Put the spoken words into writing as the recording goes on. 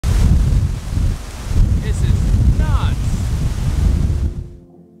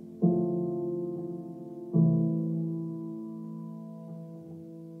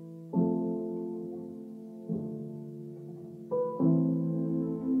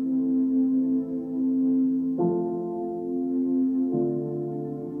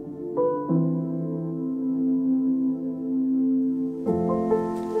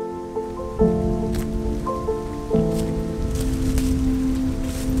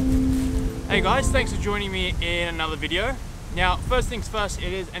Hey guys, thanks for joining me in another video. Now, first things first,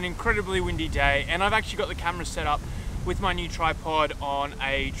 it is an incredibly windy day and I've actually got the camera set up with my new tripod on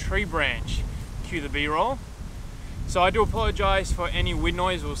a tree branch. Cue the B-roll. So I do apologize for any wind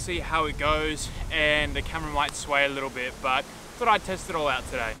noise, we'll see how it goes and the camera might sway a little bit, but thought I'd test it all out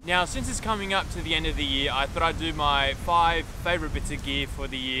today. Now, since it's coming up to the end of the year, I thought I'd do my 5 favorite bits of gear for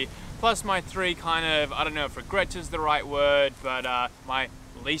the year, plus my 3 kind of, I don't know if regrets is the right word, but my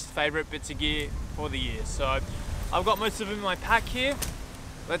least favorite bits of gear for the year. So I've got most of them in my pack here.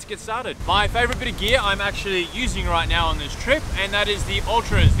 Let's get started. My favorite bit of gear I'm actually using right now on this trip, and that is the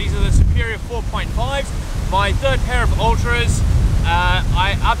Ultras. These are the Superior 4.5s, my third pair of Ultras.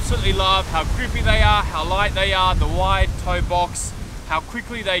 I absolutely love how grippy they are, how light they are, the wide toe box, how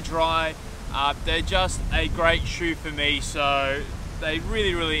quickly they dry. They're just a great shoe for me, so they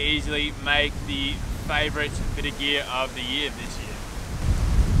really easily make the favorite bit of gear of the year this year.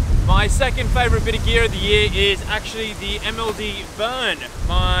 My second favorite bit of gear of the year is actually the MLD Burn,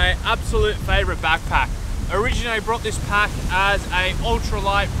 my absolute favorite backpack. Originally I brought this pack as a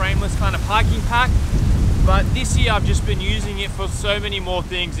ultralight frameless kind of hiking pack, but this year I've just been using it for so many more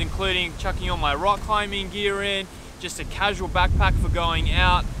things, including chucking all my rock climbing gear in, just a casual backpack for going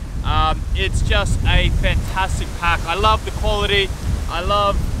out. It's just a fantastic pack. I love the quality, I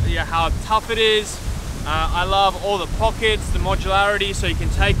love how tough it is. I love all the pockets, the modularity, so you can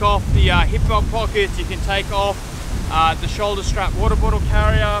take off the hip belt pockets, you can take off the shoulder strap water bottle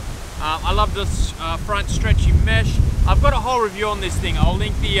carrier. I love this front stretchy mesh. I've got a whole review on this thing. I'll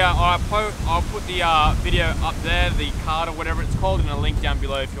link the, I'll put the video up there, the card or whatever it's called, and a link down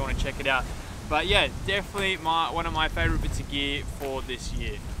below if you want to check it out. But yeah, definitely one of my favorite bits of gear for this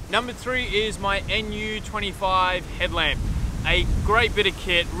year. Number 3 is my NU 25 headlamp. A great bit of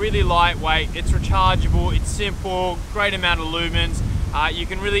kit, really lightweight, it's rechargeable, it's simple, great amount of lumens. You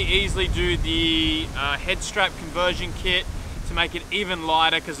can really easily do the head strap conversion kit to make it even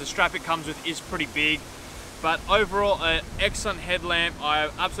lighter because the strap it comes with is pretty big. But overall, an excellent headlamp. I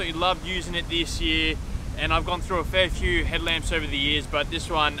absolutely loved using it this year, and I've gone through a fair few headlamps over the years, but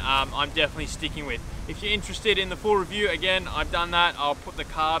this one I'm definitely sticking with. If you're interested in the full review, again, I've done that. I'll put the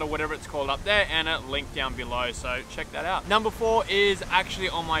card or whatever it's called up there and a link down below, so check that out. Number 4 is actually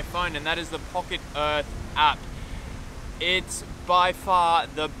on my phone, and that is the Pocket Earth app. It's by far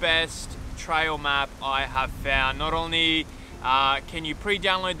the best trail map I have found. Not only can you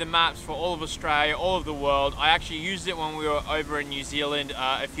pre-download the maps for all of Australia, all of the world. I actually used it when we were over in New Zealand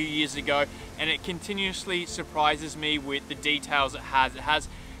a few years ago, and it continuously surprises me with the details it has. It has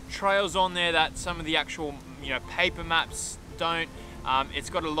trails on there that some of the actual paper maps don't. It's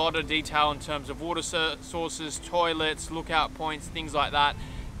got a lot of detail in terms of water sources, toilets, lookout points, things like that.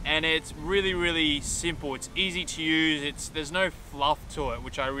 And it's really simple. It's easy to use. There's no fluff to it,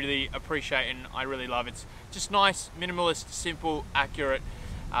 which I really appreciate and I really love. It's just nice, minimalist, simple, accurate.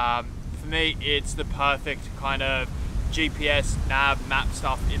 For me, it's the perfect kind of GPS, nav, map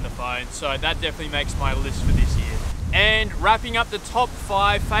stuff in the phone. So that definitely makes my list for this year. And wrapping up the top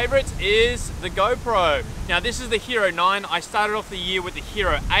 5 favorites is the GoPro. Now this is the Hero 9. I started off the year with the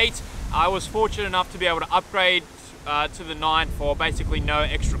Hero 8. I was fortunate enough to be able to upgrade to the 9 for basically no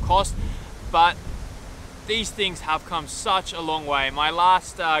extra cost, but these things have come such a long way. My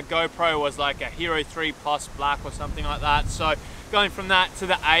last GoPro was like a Hero 3 Plus Black or something like that, so going from that to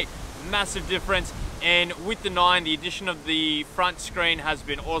the 8, massive difference. And with the 9, the addition of the front screen has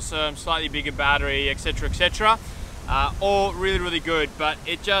been awesome, slightly bigger battery, etc. All really good, but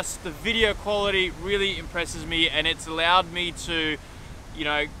the video quality really impresses me, and it's allowed me to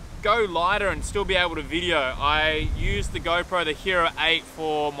go lighter and still be able to video. I used the GoPro, the Hero 8,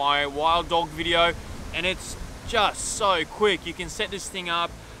 for my wild dog video, and it's just so quick. You can set this thing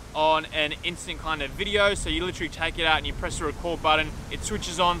up on an instant kind of video, so you literally take it out and you press the record button, it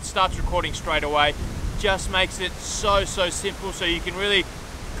switches on, starts recording straight away. Just makes it so simple, so you can really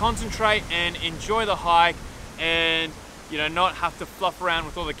concentrate and enjoy the hike and not have to fluff around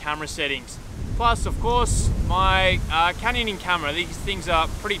with all the camera settings. Plus, of course, my canyoning camera. These things are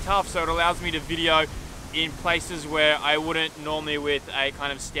pretty tough, so it allows me to video in places where I wouldn't normally with a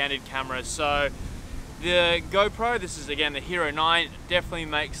kind of standard camera. So the GoPro, this is again the Hero 9, definitely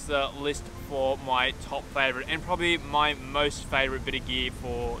makes the list for my top favorite and probably my most favorite bit of gear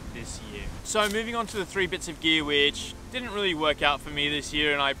for this year. So moving on to the 3 bits of gear which didn't really work out for me this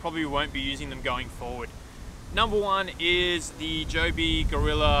year, and I probably won't be using them going forward. Number 1 is the Joby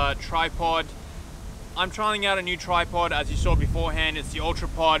Gorilla tripod. I'm trying out a new tripod, as you saw beforehand. It's the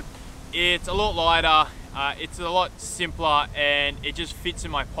UltraPod. It's a lot lighter, it's a lot simpler, and it just fits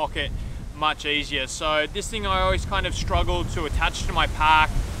in my pocket much easier. So this thing I always kind of struggled to attach to my pack.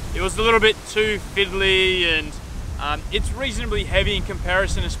 it was a little bit too fiddly, and it's reasonably heavy in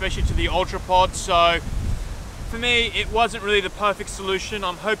comparison, especially to the Ultra Pod. So for me, it wasn't really the perfect solution.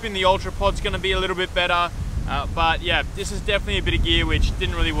 I'm hoping the Ultra Pod's going to be a little bit better, but yeah, this is definitely a bit of gear which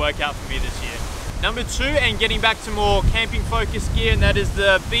didn't really work out for me this year. Number 2, and getting back to more camping focused gear, and that is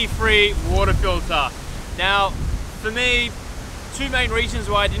the Be-Free water filter. Now, for me, 2 main reasons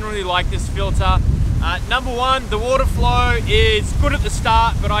why I didn't really like this filter. Number 1, the water flow is good at the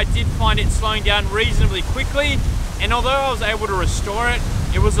start, but I did find it slowing down reasonably quickly. And although I was able to restore it,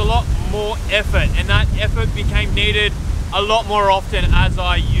 it was a lot more effort, and that effort became needed a lot more often as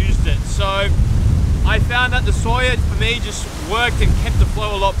I used it. So I found that the Sawyer, for me, just worked and kept the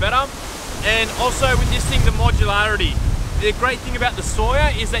flow a lot better. And also with this thing, the modularity. The great thing about the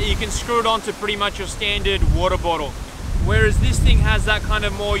Sawyer is that you can screw it onto pretty much your standard water bottle. Whereas this thing has that kind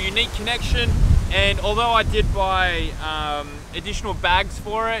of more unique connection. And although I did buy additional bags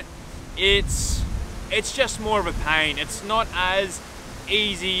for it, it's just more of a pain. It's not as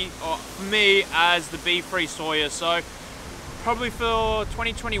easy for me as the Be-Free Sawyer. So probably for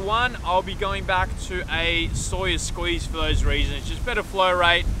 2021, I'll be going back to a Sawyer Squeeze for those reasons. Just better flow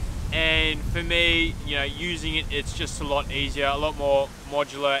rate. And for me, you know, using it, it's just a lot easier, a lot more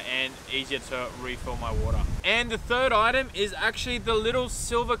modular and easier to refill my water. And the third item is actually the little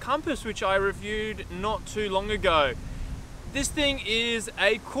silver compass, which I reviewed not too long ago. This thing is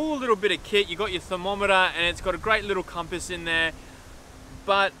a cool little bit of kit. You got your thermometer and it's got a great little compass in there,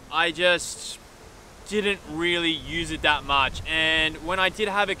 but I just didn't really use it that much. And when I did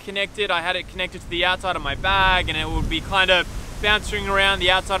have it connected, I had it connected to the outside of my bag, and it would be kind of bouncing around the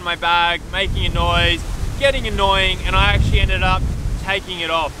outside of my bag, making a noise, getting annoying, and I actually ended up taking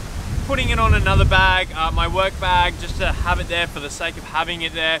it off, putting it on another bag, my work bag, just to have it there for the sake of having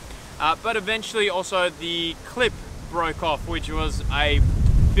it there. But eventually also the clip broke off, which was a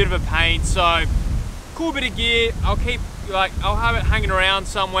bit of a pain. So cool bit of gear. I'll have it hanging around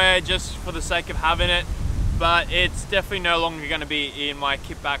somewhere just for the sake of having it, but it's definitely no longer going to be in my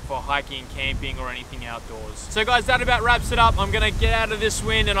kit bag for hiking, camping, or anything outdoors. So guys, that about wraps it up. I'm going to get out of this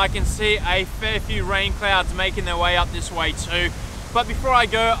wind, and I can see a fair few rain clouds making their way up this way too. But before I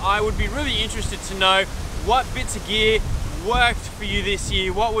go, I would be really interested to know what bits of gear worked for you this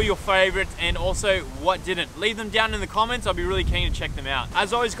year, what were your favorites, and also what didn't. Leave them down in the comments. I'll be really keen to check them out.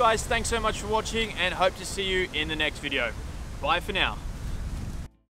 As always guys, thanks so much for watching, and hope to see you in the next video. Bye for now.